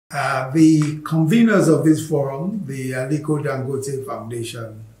The conveners of this forum, the Aliko Dangote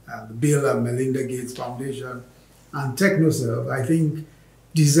Foundation, the Bill and Melinda Gates Foundation, and TechnoServe, I think,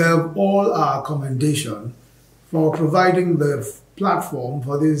 deserve all our commendation for providing the platform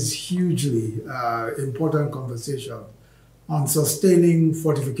for this hugely important conversation on sustaining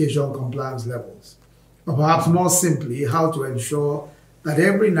fortification compliance levels. Or perhaps more simply, how to ensure that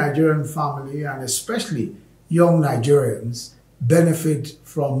every Nigerian family, and especially young Nigerians, benefit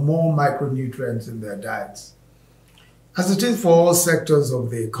from more micronutrients in their diets. As it is for all sectors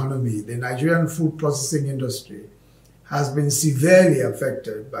of the economy, the Nigerian food processing industry has been severely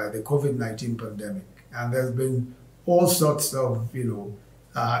affected by the COVID-19 pandemic, and there's been all sorts of,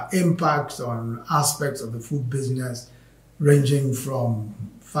 impacts on aspects of the food business, ranging from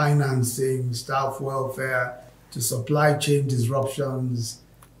financing, staff welfare, to supply chain disruptions,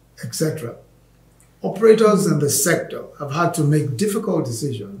 etc. Operators in the sector have had to make difficult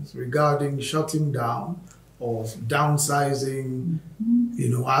decisions regarding shutting down or downsizing,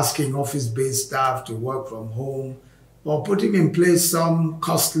 asking office-based staff to work from home, or putting in place some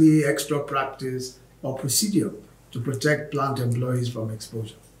costly extra practice or procedure to protect plant employees from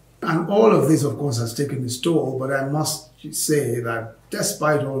exposure. And all of this, of course, has taken its toll, but I must say that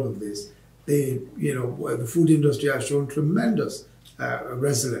despite all of this, the food industry has shown tremendous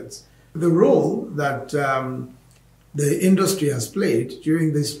resilience. The role that the industry has played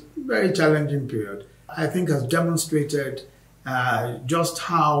during this very challenging period, I think, has demonstrated just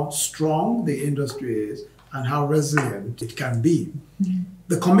how strong the industry is and how resilient it can be. Mm-hmm.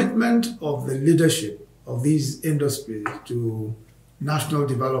 The commitment of the leadership of these industries to national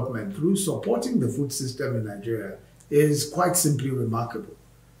development through supporting the food system in Nigeria is quite simply remarkable.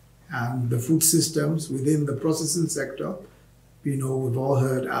 And the food systems within the processing sector, we've all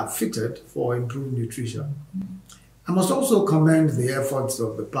heard, are fitted for improved nutrition. I must also commend the efforts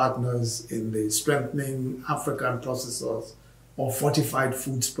of the partners in the Strengthening African Processors or Fortified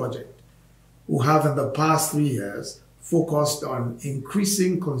Foods project, who have in the past 3 years focused on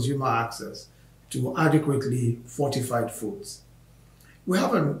increasing consumer access to adequately fortified foods. We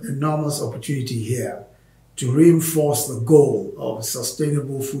have an enormous opportunity here to reinforce the goal of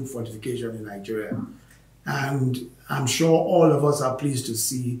sustainable food fortification in Nigeria. And I'm sure all of us are pleased to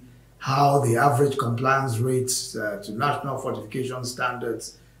see how the average compliance rates to national fortification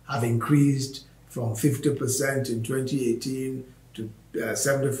standards have increased from 50% in 2018 to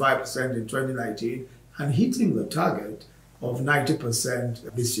 75% in 2019, and hitting the target of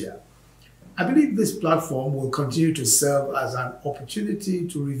 90% this year. I believe this platform will continue to serve as an opportunity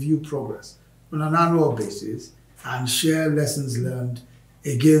to review progress on an annual basis and share lessons learned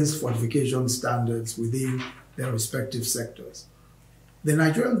against fortification standards within their respective sectors. The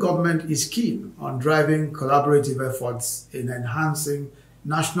Nigerian government is keen on driving collaborative efforts in enhancing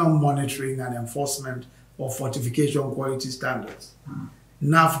national monitoring and enforcement of fortification quality standards.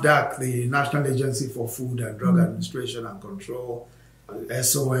 NAFDAC, the National Agency for Food and Drug Administration and Control,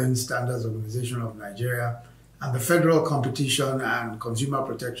 SON, Standards Organization of Nigeria, and the Federal Competition and Consumer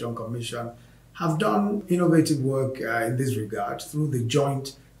Protection Commission have done innovative work in this regard through the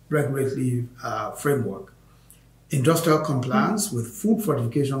joint regulatory framework. Industrial compliance with food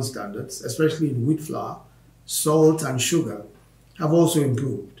fortification standards, especially in wheat flour, salt, and sugar, have also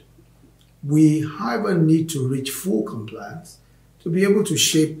improved. We, however, need to reach full compliance to be able to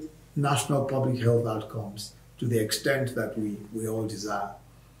shape national public health outcomes to the extent that we all desire.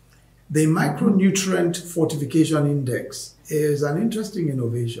 The Micronutrient Fortification Index is an interesting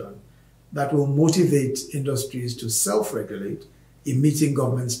innovation that will motivate industries to self-regulate in meeting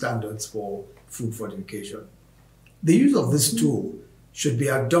government standards for food fortification. The use of this tool should be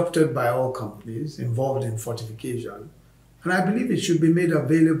adopted by all companies involved in fortification, and I believe it should be made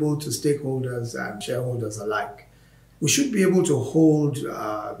available to stakeholders and shareholders alike. We should be able to hold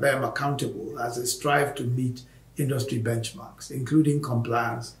them accountable as they strive to meet industry benchmarks, including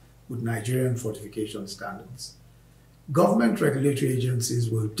compliance with Nigerian fortification standards. Government regulatory agencies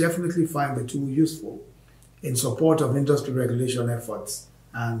will definitely find the tool useful in support of industry regulation efforts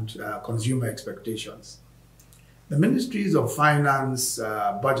and consumer expectations. The Ministries of Finance,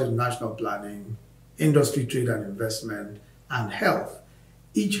 Budget and National Planning, Industry, Trade and Investment, and Health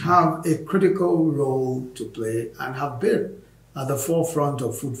each have a critical role to play and have been at the forefront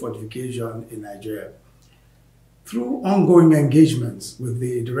of food fortification in Nigeria. Through ongoing engagements with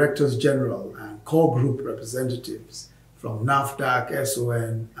the Directors General and core group representatives from NAFDAC,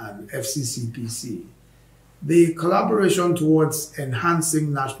 SON, and FCCPC, the collaboration towards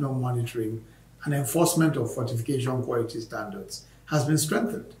enhancing national monitoring and enforcement of fortification quality standards has been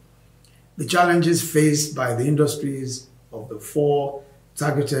strengthened. The challenges faced by the industries of the 4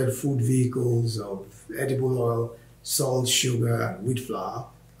 targeted food vehicles of edible oil, salt, sugar, and wheat flour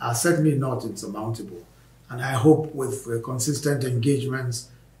are certainly not insurmountable. And I hope with consistent engagements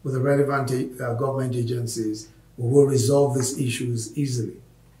with the relevant government agencies, we will resolve these issues easily.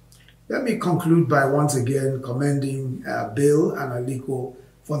 Let me conclude by once again commending Bill and Aliko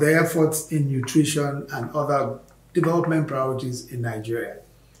for their efforts in nutrition and other development priorities in Nigeria,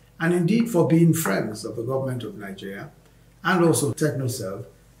 and indeed for being friends of the government of Nigeria and also TechnoServe,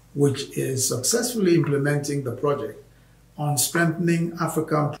 which is successfully implementing the project on strengthening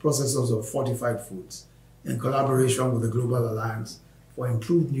African processors of fortified foods in collaboration with the Global Alliance for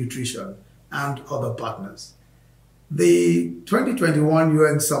Improved Nutrition and other partners. The 2021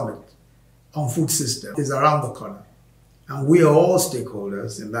 UN Summit on Food System is around the corner, and we are all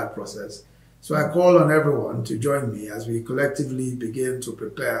stakeholders in that process. So I call on everyone to join me as we collectively begin to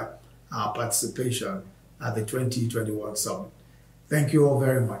prepare our participation at the 2021 Summit. Thank you all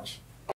very much.